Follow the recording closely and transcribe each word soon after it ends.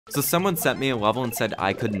So someone sent me a level and said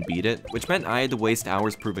I couldn't beat it, which meant I had to waste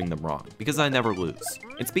hours proving them wrong, because I never lose.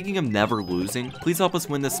 And speaking of never losing, please help us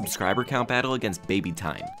win the subscriber count battle against Baby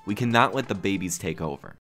Time. We cannot let the babies take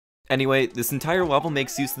over. Anyway, this entire level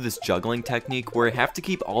makes use of this juggling technique where I have to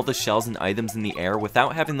keep all the shells and items in the air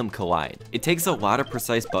without having them collide. It takes a lot of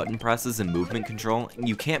precise button presses and movement control, and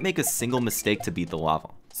you can't make a single mistake to beat the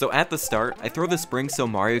level. So at the start, I throw the spring so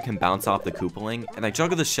Mario can bounce off the Koopaling, and I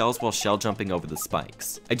juggle the shells while shell jumping over the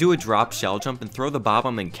spikes. I do a drop shell jump and throw the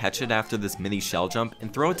Bob-omb and catch it after this mini shell jump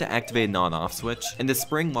and throw it to activate an on-off switch, and the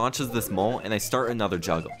spring launches this mole and I start another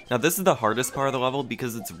juggle. Now this is the hardest part of the level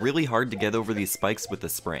because it's really hard to get over these spikes with the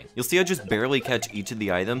spring. You'll see I just barely catch each of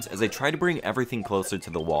the items as I try to bring everything closer to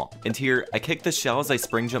the wall. And here, I kick the shell as I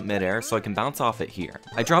spring jump midair so I can bounce off it here.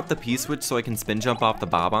 I drop the P-switch so I can spin jump off the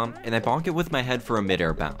Bob-omb, and I bonk it with my head for a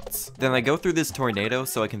midair bounce. Then I go through this tornado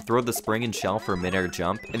so I can throw the spring and shell for a midair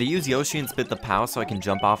jump, and I use Yoshi and spit the POW so I can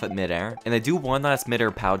jump off at midair, and I do one last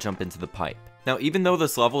midair POW jump into the pipe. Now even though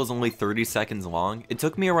this level is only 30 seconds long, it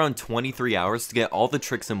took me around 23 hours to get all the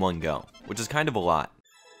tricks in one go, which is kind of a lot.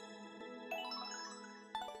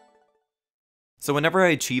 So whenever I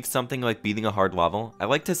achieve something like beating a hard level, I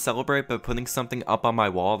like to celebrate by putting something up on my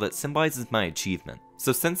wall that symbolizes my achievement.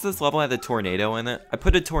 So since this level had a tornado in it, I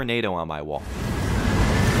put a tornado on my wall.